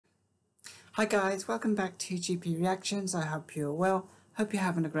Hi guys, welcome back to GP Reactions. I hope you're well. Hope you're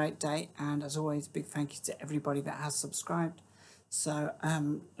having a great day, and as always, big thank you to everybody that has subscribed. So,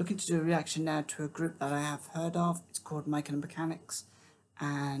 looking to do a reaction now to a group that I have heard of. It's called Mike and the Mechanics,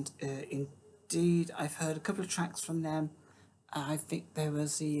 and indeed, I've heard a couple of tracks from them. I think there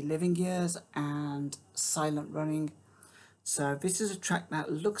was the Living Years and Silent Running. So this is a track that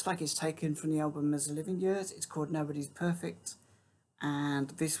looks like it's taken from the album as the Living Years. It's called Nobody's Perfect. And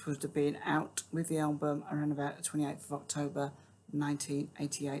this would have been out with the album around about the 28th of October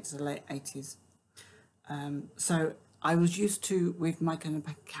 1988, so the late 80s. So I was used to, with Mike and the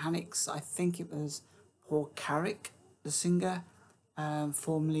Mechanics, I think it was Paul Carrack, the singer,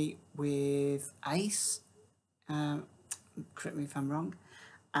 formerly with Ace, correct me if I'm wrong,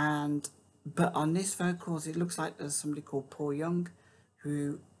 but on this vocals it looks like there's somebody called Paul Young,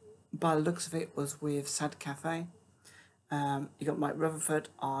 who by the looks of it was with Sad Cafe. You got Mike Rutherford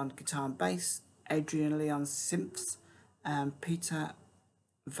on guitar and bass, Adrian Lee on synths, Peter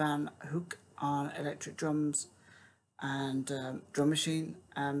Van Hook on electric drums and drum machine.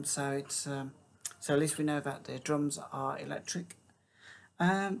 So at least we know that the drums are electric.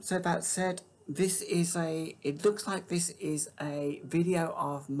 So that said, it looks like this is a video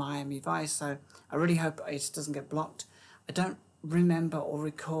of Miami Vice. So I really hope it doesn't get blocked. I don't remember or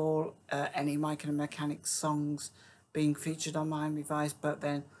recall any Mike and the Mechanics songs being featured on Miami Vice, but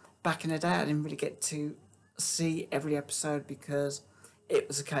then back in the day I didn't really get to see every episode because it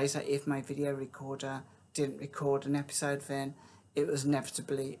was a case that if my video recorder didn't record an episode, then it was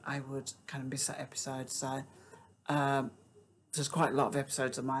inevitably I would kind of miss that episode. So there's quite a lot of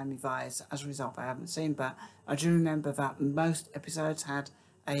episodes of Miami Vice. As a result, I haven't seen, but I do remember that most episodes had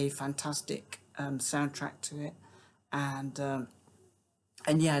a fantastic soundtrack to it, and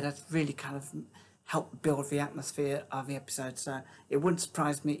yeah, that's really kind of help build the atmosphere of the episode. So it wouldn't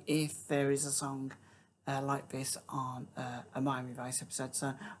surprise me if there is a song like this on a Miami Vice episode.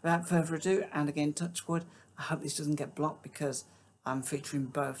 So without further ado, and again touch wood, I hope this doesn't get blocked because I'm featuring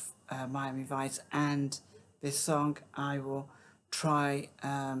both Miami Vice and this song. I will try,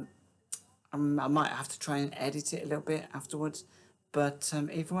 I might have to try and edit it a little bit afterwards, but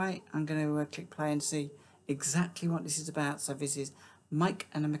either way I'm going to click play and see exactly what this is about. So this is Mike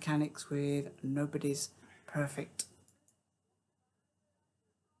and the Mechanics with Nobody's Perfect.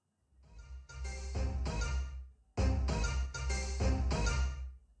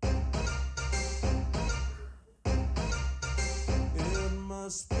 It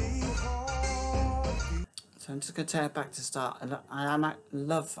must be hard. So I'm just going to take it back to start. I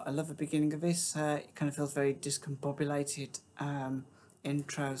love the beginning of this. It kind of feels very discombobulated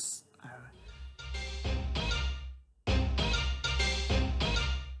intros.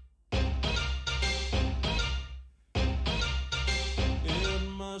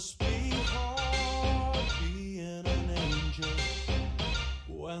 Must be hard being an angel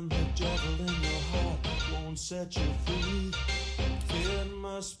when the devil in your heart won't set you free. It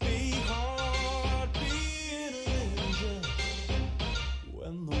must be hard being an angel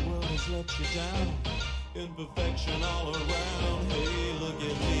when the world has let you down. Imperfection all around. Hey, look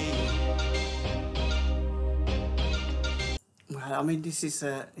at me. Well, I mean, this is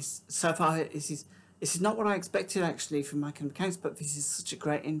so far this is not what I expected actually from Mike and the Mechanics, but this is such a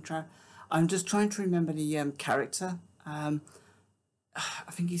great intro. I'm just trying to remember the character. I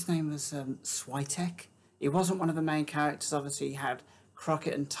think his name was Switek. He wasn't one of the main characters. Obviously, you had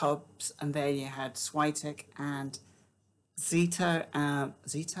Crockett and Tubbs, and then you had Switek and Zito. And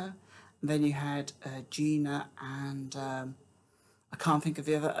then you had Gina, and I can't think of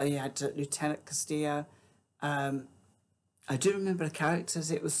the other. You had Lieutenant Castillo. I do remember the characters.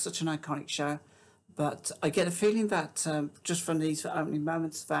 It was such an iconic show. But I get a feeling that just from these opening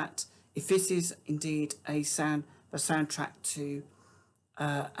moments that if this is indeed the soundtrack to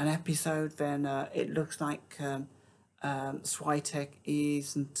an episode, then it looks like Switek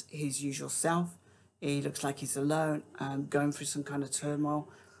isn't his usual self. He looks like he's alone, going through some kind of turmoil,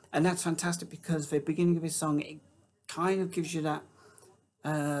 and that's fantastic because the beginning of his song, it kind of gives you that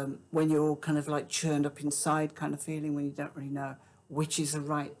when you're all kind of like churned up inside kind of feeling, when you don't really know which is the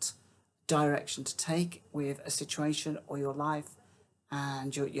right direction to take with a situation or your life,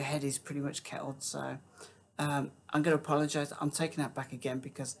 and your head is pretty much kettled. So I'm going to apologize. I'm taking that back again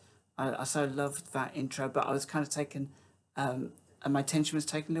because I so loved that intro, but I was kind of taken and my attention was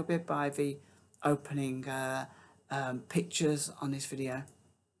taken a little bit by the opening pictures on this video.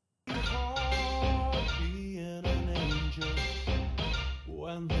 Being an angel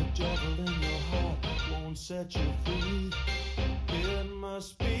when the devil in your heart won't set you free. It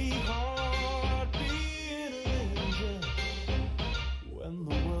must be hard being an angel when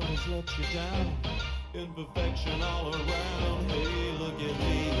the world is always let you down. Imperfection all around. Hey, look at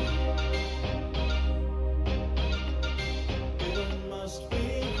me. It must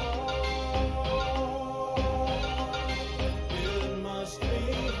be hard. It must be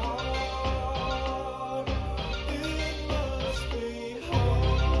hard. It must be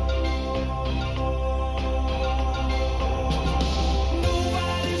hard.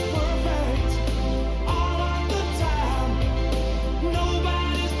 Nobody's perfect all of the time.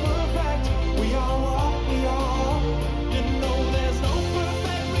 Nobody's perfect. We are what we are. You know there's no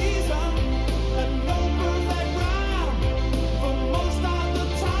perfect reason and no perfect rhyme. For most of the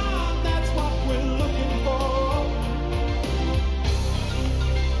time, that's what we're looking for.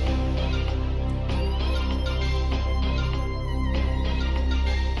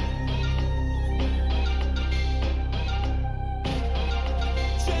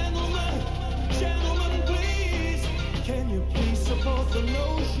 Gentlemen, gentlemen, please, can you please support the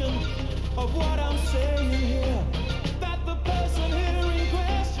notion of what I'm saying here? That the person here in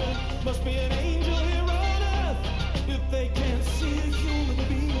question must be an angel here on earth if they can't see a human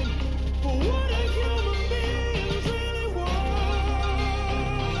being for what a human being's really worth.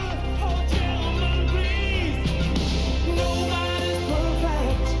 Oh, gentlemen, please, nobody's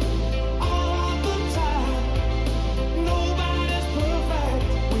perfect all of the time. Nobody's perfect.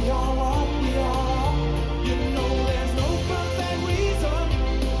 We are what we are. You know there's no perfect reason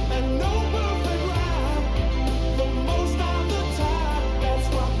and no perfect rhyme. For most of the time, that's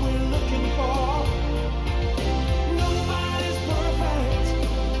what we're looking for. Nobody's perfect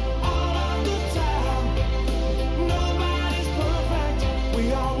all of the time. Nobody's perfect. We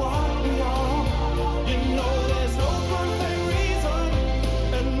are what we are. You know there's no perfect reason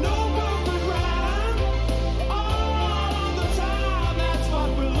and no perfect rhyme. All of the time, that's what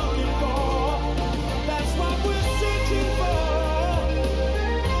we're looking for. That's what we're searching for.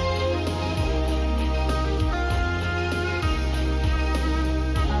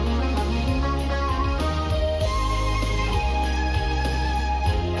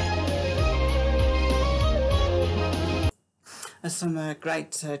 There's some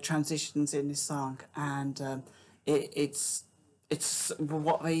great transitions in this song, and it's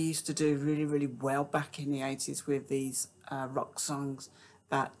what they used to do really well back in the 80s with these rock songs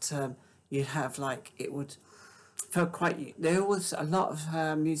that you'd have, like, it would felt quite, there was a lot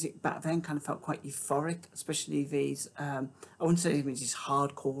of music back then kind of felt quite euphoric, especially these I wouldn't say it was just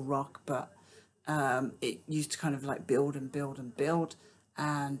hardcore rock, but it used to kind of like build and build and build,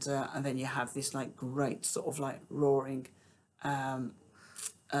 and then you have this like great sort of like roaring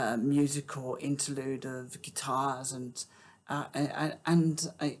musical interlude of guitars, and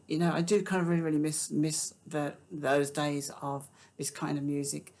you know, I do kind of really miss those days of this kind of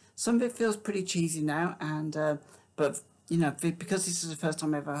music. Some of it feels pretty cheesy now, and but you know, because this is the first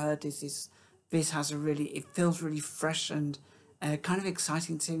time I ever heard this has a really, it feels really fresh and kind of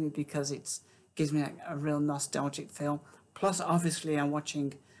exciting to me, because it's gives me a real nostalgic feel. Plus, obviously, I'm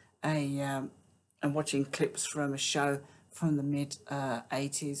watching clips from a show from the mid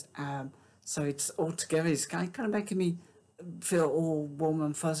 80s, so it's all together. It's kind of making me feel all warm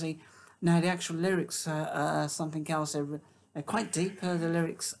and fuzzy. Now the actual lyrics are something else. They're quite deep, the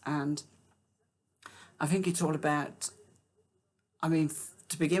lyrics, and I think it's all about, I mean,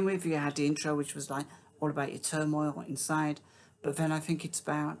 to begin with, you had the intro, which was like all about your turmoil inside, but then I think it's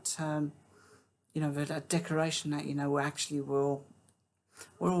about you know, the declaration that, you know, we're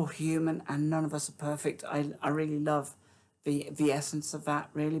all human and none of us are perfect. I really love the essence of that,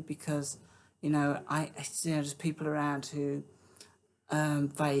 really, because, you know, there's people around who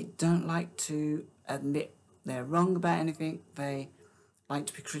they don't like to admit they're wrong about anything. They like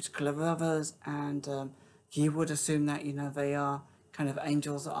to be critical of others, and you would assume that, you know, they are kind of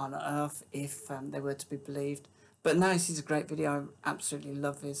angels on earth if they were to be believed. But no, this is a great video. I absolutely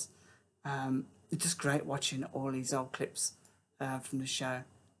love this. It's just great watching all these old clips from the show,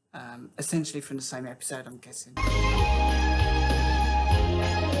 essentially from the same episode, I'm guessing.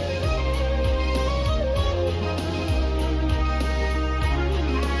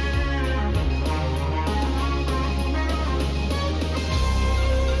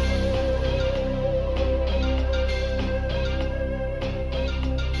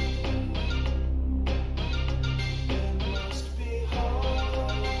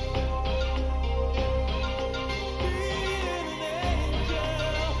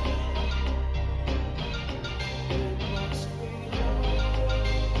 It must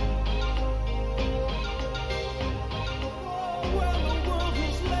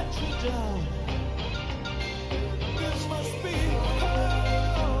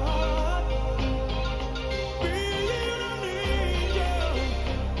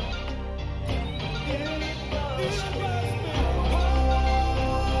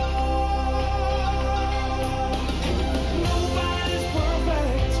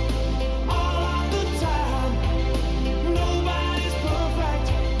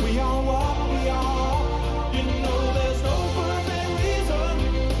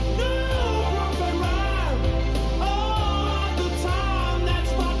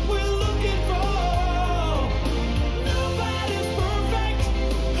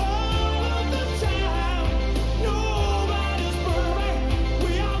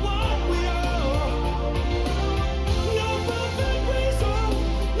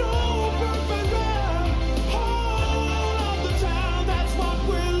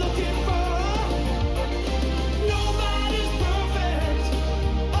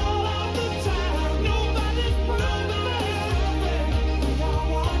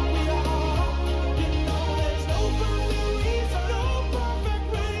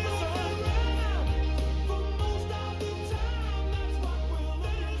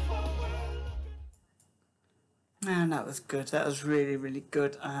And that was good. That was really, really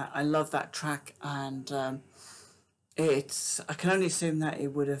good. I love that track, and it's. I can only assume that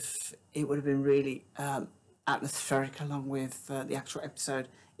it would have been really atmospheric along with the actual episode.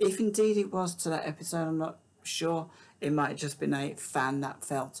 If indeed it was to that episode, I'm not sure. It might have just been a fan that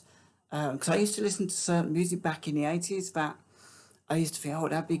felt. Because I used to listen to certain music back in the 80s that I used to think, oh,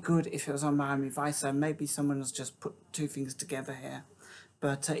 that'd be good if it was on Miami Vice. So maybe someone has just put two things together here.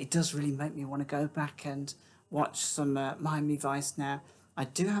 But it does really make me want to go back and watch some Miami Vice now. I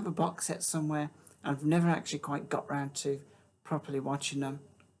do have a box set somewhere. I've never actually quite got round to properly watching them.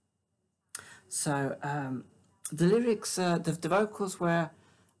 So the lyrics, the vocals were,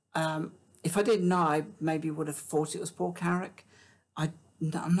 if I didn't know, I maybe would have thought it was Paul Carrack.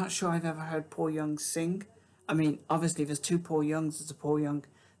 I'm not sure I've ever heard Paul Young sing. I mean, obviously, there's two Paul Youngs. There's a Paul Young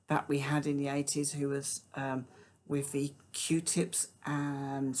that we had in the 80s who was with the Q-Tips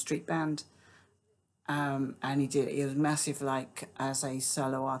street band. And he was massive, like, as a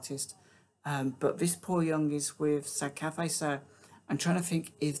solo artist. But this Paul Young is with Sad Cafe, so I'm trying to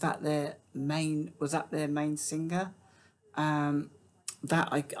think, was that their main singer? That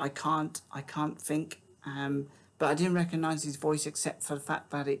I can't think. But I didn't recognise his voice except for the fact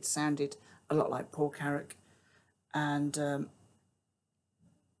that it sounded a lot like Paul Carrack, and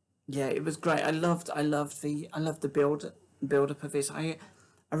yeah, it was great. I loved the build up of this. I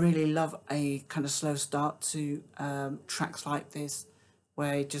really love a kind of slow start to tracks like this,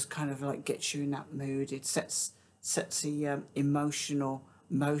 where it just kind of like gets you in that mood. It sets the emotional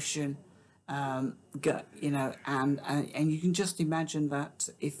motion, and you can just imagine that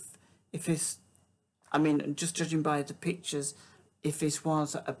if this, I mean, just judging by the pictures, if this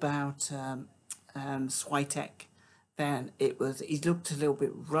was about Switek, then he looked a little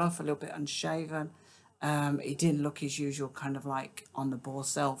bit rough, a little bit unshaven. He didn't look his usual kind of like on the ball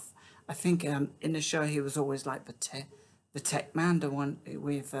self. I think in the show he was always like the tech man, the one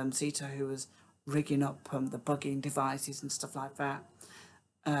with Zito, who was rigging up the bugging devices and stuff like that.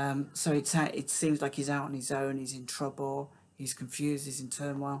 So it seems like he's out on his own. He's in trouble. He's confused. He's in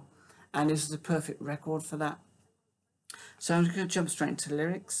turmoil, and this is a perfect record for that. So I'm just going to jump straight into the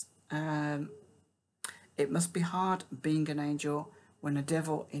lyrics. It must be hard being an angel when a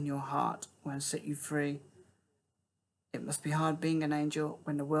devil in your heart won't set you free. It must be hard being an angel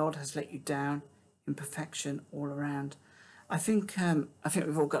when the world has let you down, imperfection all around. I think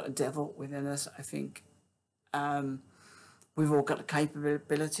we've all got a devil within us. I think we've all got the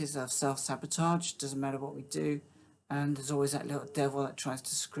capabilities of self-sabotage. Doesn't matter what we do, and there's always that little devil that tries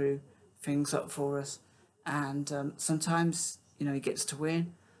to screw things up for us. And sometimes he gets to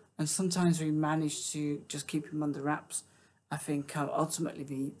win, and sometimes we manage to just keep him under wraps. I think ultimately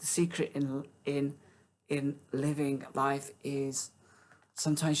the secret in living life is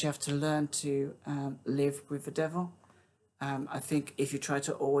sometimes you have to learn to live with the devil. I think if you try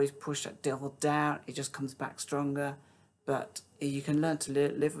to always push that devil down, it just comes back stronger. But you can learn to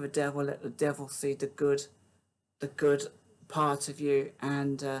live with the devil, let the devil see the good part of you,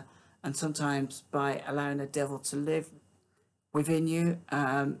 and sometimes by allowing the devil to live within you,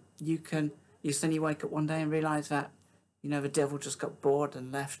 you suddenly wake up one day and realize that the devil just got bored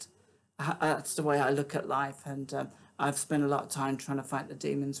and left. That's the way I look at life, and I've spent a lot of time trying to fight the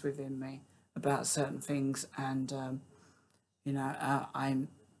demons within me about certain things, and I'm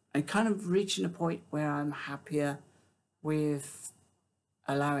kind of reaching a point where I'm happier with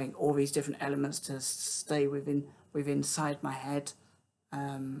allowing all these different elements to stay inside my head.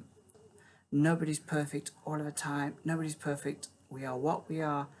 Nobody's perfect all of the time. Nobody's perfect. We are what we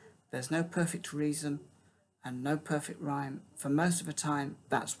are. There's no perfect reason and no perfect rhyme. For most of the time,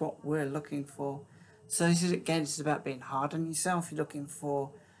 that's what we're looking for. So this is, again, it's about being hard on yourself. You're looking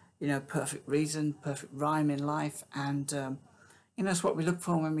for, perfect reason, perfect rhyme in life, and that's what we look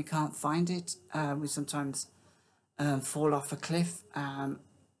for when we can't find it. We sometimes fall off a cliff, and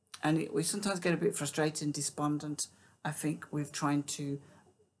we sometimes get a bit frustrated and despondent, I think, with trying to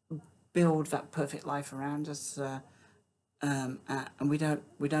build that perfect life around us, and we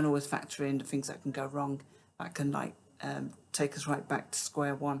don't always factor in the things that can go wrong, that can take us right back to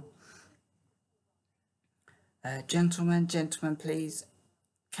square one. Gentlemen, please,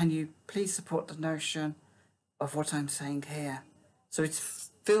 can you please support the notion of what I'm saying here? So it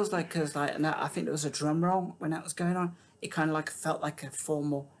feels like and I think there was a drum roll when that was going on. It kind of felt like a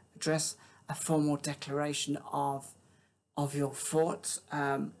formal address, a formal declaration of your thoughts.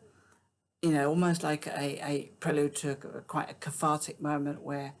 Almost like a prelude to quite a cathartic moment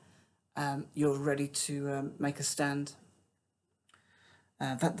where you're ready to make a stand.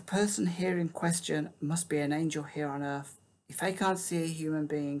 That the person here in question must be an angel here on earth. If they can't see a human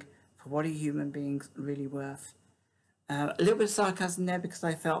being for what a human being's really worth, A little bit of sarcasm there because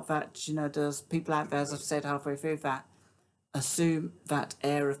I felt that, you know, there's people out there, as I've said halfway through, that assume that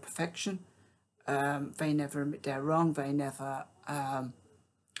air of perfection. They never admit they're wrong. They never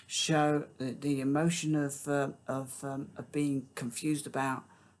show the emotion of being confused about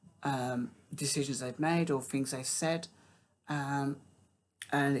decisions they've made or things they've said. And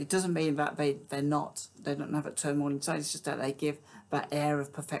it doesn't mean that they don't have a turmoil inside. It's just that they give that air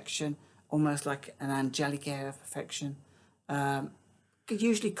of perfection, almost like an angelic air of perfection,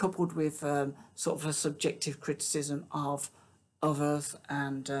 usually coupled with sort of a subjective criticism of others.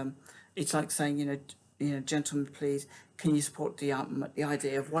 And it's like saying, gentlemen, please, can you support the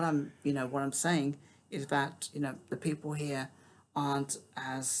idea of what I'm saying is that, the people here aren't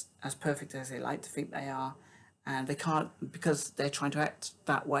as perfect as they like to think they are, and they can't, because they're trying to act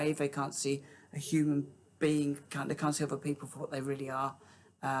that way, they can't see a human being, they can't see other people for what they really are.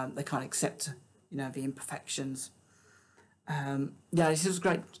 They can't accept, the imperfections. This is a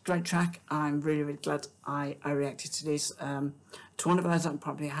great track. I'm really, really glad I reacted to this. To one of those I'm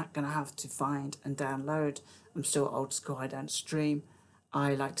probably going to have to find and download. I'm still old school, I don't stream.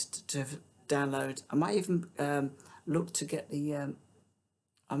 I like to download. I might even look to get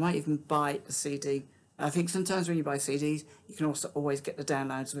I might even buy the CD. I think sometimes when you buy CDs, you can also always get the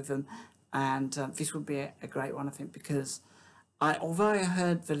downloads with them. And this would be a great one, I think, because although I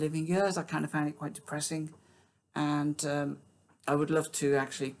heard The Living Years, I kind of found it quite depressing. And I would love to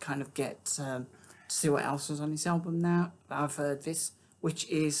actually kind of get to see what else was on this album now. I've heard this, which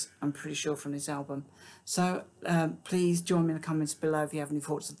is, I'm pretty sure, from this album. So please join me in the comments below if you have any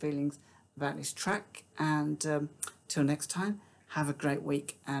thoughts and feelings about this track. And till next time, have a great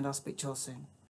week, and I'll speak to you all soon.